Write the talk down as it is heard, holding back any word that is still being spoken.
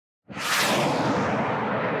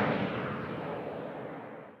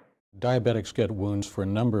Diabetics get wounds for a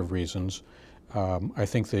number of reasons. I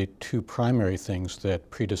think the two primary things that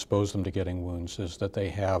predispose them to getting wounds is that they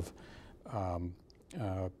have,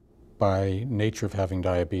 by nature of having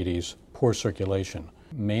diabetes, poor circulation,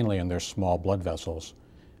 mainly in their small blood vessels.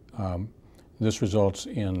 This results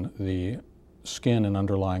in the skin and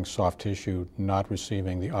underlying soft tissue not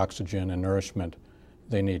receiving the oxygen and nourishment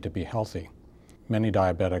they need to be healthy. Many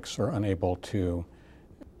diabetics are unable to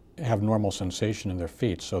have normal sensation in their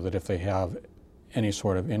feet, so that if they have any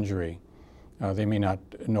sort of injury, they may not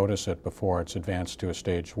notice it before it's advanced to a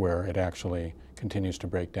stage where it actually continues to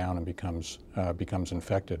break down and becomes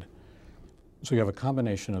infected. So you have a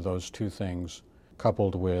combination of those two things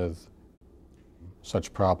coupled with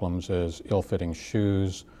such problems as ill-fitting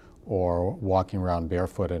shoes or walking around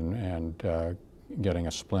barefoot and getting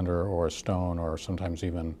a splinter or a stone, or sometimes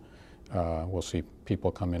even we'll see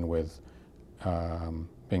people come in with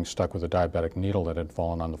being stuck with a diabetic needle that had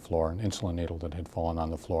fallen on the floor, an insulin needle that had fallen on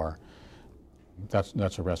the floor.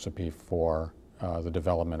 That's a recipe for the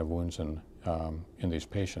development of wounds in these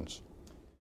patients.